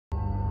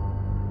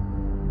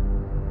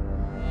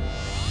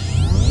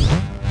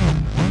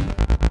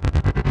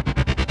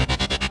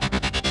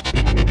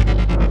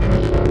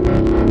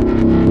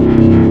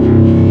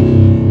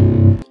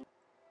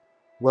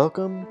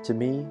Welcome to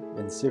Me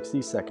in 60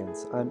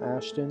 Seconds. I'm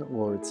Ashton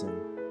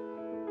Lordson.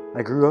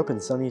 I grew up in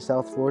sunny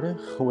South Florida,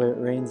 where it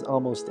rains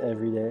almost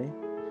every day.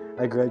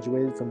 I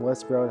graduated from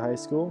West Broward High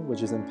School,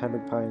 which is in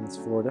Pembroke Pines,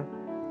 Florida.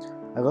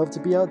 I love to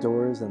be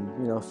outdoors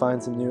and,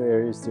 find some new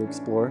areas to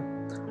explore.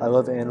 I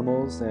love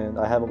animals, and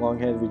I have a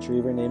long-haired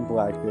retriever named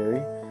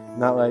Blackberry.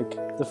 Not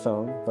like the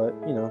phone, but,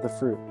 the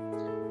fruit.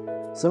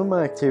 Some of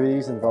my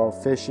activities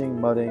involve fishing,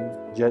 mudding,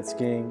 jet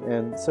skiing,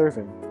 and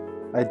surfing.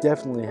 I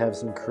definitely have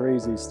some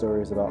crazy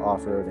stories about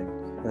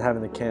off-roading and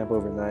having to camp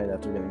overnight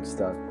after getting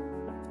stuck.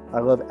 I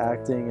love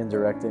acting and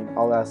directing.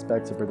 All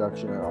aspects of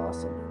production are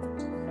awesome.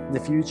 In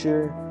the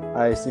future,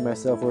 I see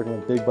myself working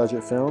with big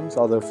budget films,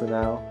 although for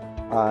now,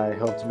 I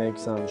hope to make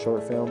some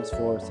short films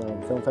for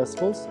some film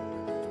festivals.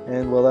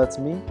 And well, that's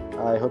me.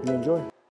 I hope you enjoy.